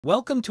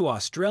Welcome to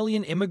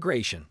Australian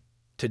Immigration.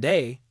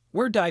 Today,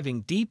 we're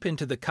diving deep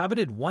into the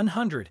coveted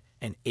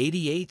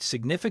 188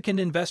 Significant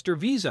Investor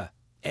Visa,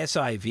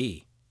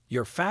 SIV,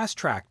 your fast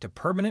track to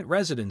permanent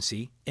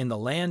residency in the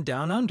land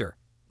down under.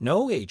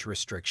 No age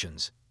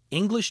restrictions,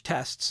 English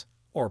tests,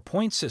 or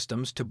point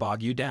systems to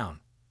bog you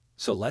down.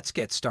 So let's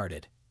get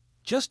started.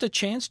 Just a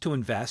chance to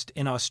invest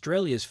in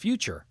Australia's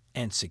future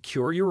and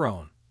secure your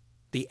own.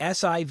 The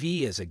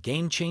SIV is a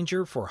game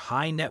changer for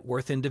high net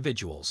worth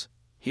individuals.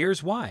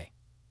 Here's why.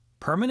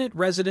 Permanent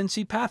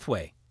Residency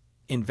Pathway.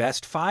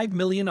 Invest $5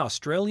 million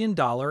Australian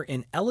dollar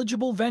in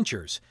eligible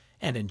ventures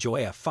and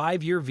enjoy a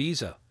 5-year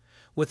visa,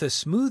 with a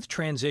smooth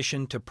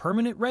transition to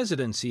permanent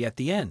residency at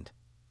the end.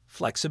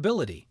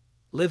 Flexibility.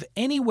 Live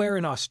anywhere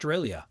in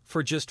Australia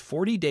for just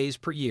 40 days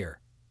per year.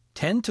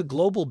 Tend to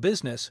global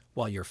business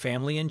while your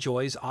family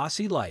enjoys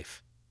Aussie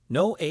life.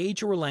 No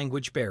age or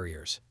language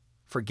barriers.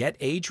 Forget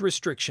age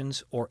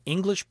restrictions or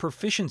English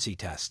proficiency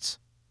tests.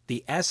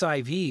 The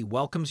SIV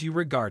welcomes you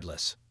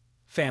regardless.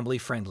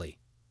 Family-friendly.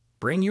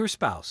 Bring your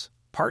spouse,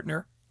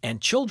 partner, and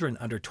children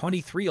under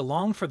 23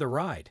 along for the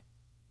ride.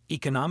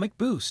 Economic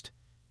boost.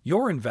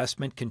 Your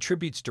investment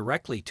contributes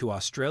directly to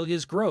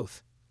Australia's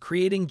growth,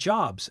 creating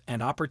jobs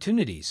and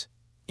opportunities.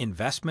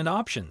 Investment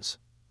options.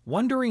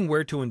 Wondering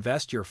where to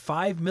invest your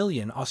 $5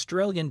 million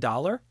Australian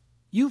dollar?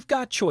 You've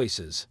got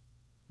choices.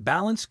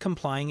 Balanced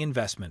complying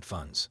investment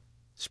funds.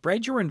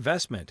 Spread your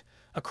investment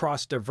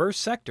across diverse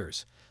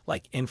sectors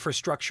like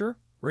infrastructure,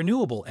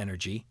 renewable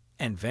energy,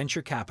 and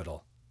venture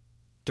capital.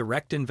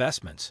 Direct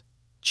investments.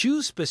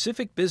 Choose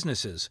specific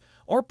businesses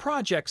or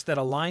projects that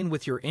align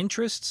with your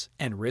interests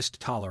and risk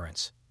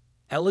tolerance.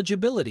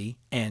 Eligibility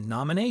and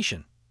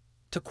nomination.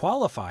 To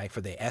qualify for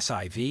the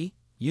SIV,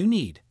 you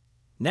need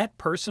net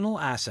personal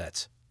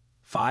assets,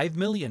 $5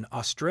 million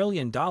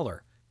Australian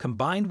dollar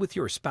combined with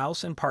your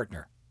spouse and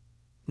partner.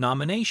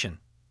 Nomination.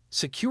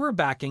 Secure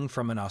backing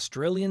from an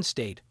Australian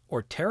state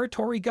or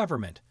territory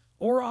government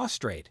or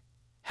Austrade.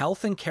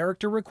 Health and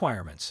character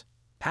requirements.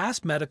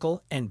 Past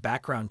medical and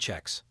background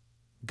checks.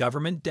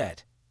 Government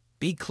debt.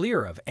 Be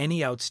clear of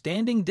any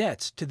outstanding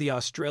debts to the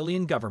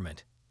Australian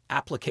government.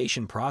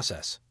 Application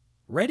process.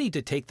 Ready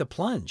to take the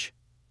plunge?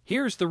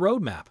 Here's the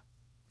roadmap.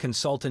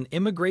 Consult an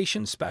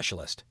immigration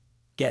specialist.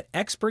 Get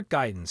expert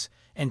guidance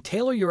and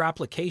tailor your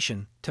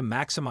application to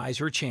maximize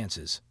your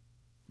chances.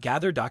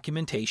 Gather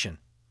documentation.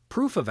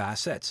 Proof of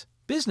assets,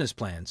 business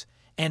plans,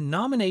 and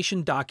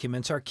nomination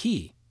documents are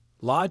key.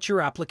 Lodge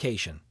your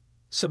application.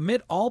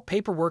 Submit all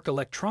paperwork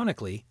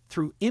electronically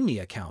through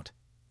IMI account.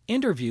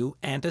 Interview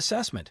and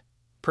assessment.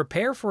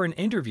 Prepare for an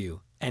interview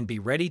and be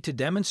ready to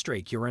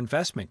demonstrate your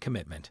investment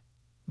commitment.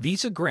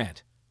 Visa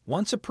grant.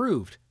 Once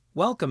approved,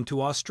 welcome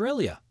to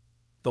Australia.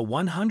 The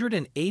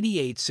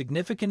 188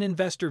 Significant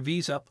Investor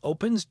Visa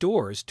opens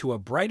doors to a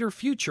brighter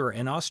future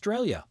in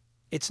Australia.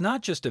 It's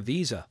not just a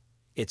visa,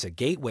 it's a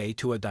gateway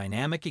to a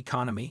dynamic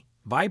economy,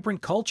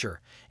 vibrant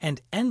culture,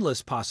 and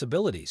endless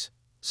possibilities.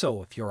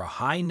 So if you're a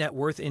high net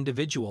worth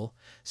individual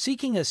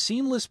seeking a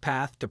seamless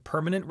path to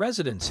permanent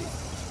residency,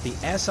 the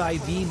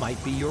SIV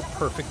might be your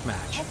perfect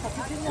match.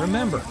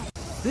 Remember,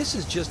 this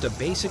is just a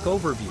basic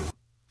overview.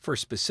 For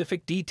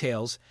specific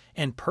details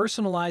and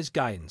personalized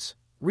guidance,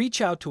 reach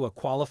out to a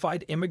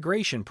qualified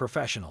immigration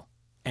professional.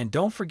 And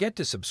don't forget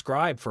to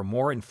subscribe for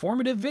more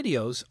informative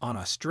videos on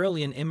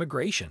Australian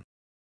immigration.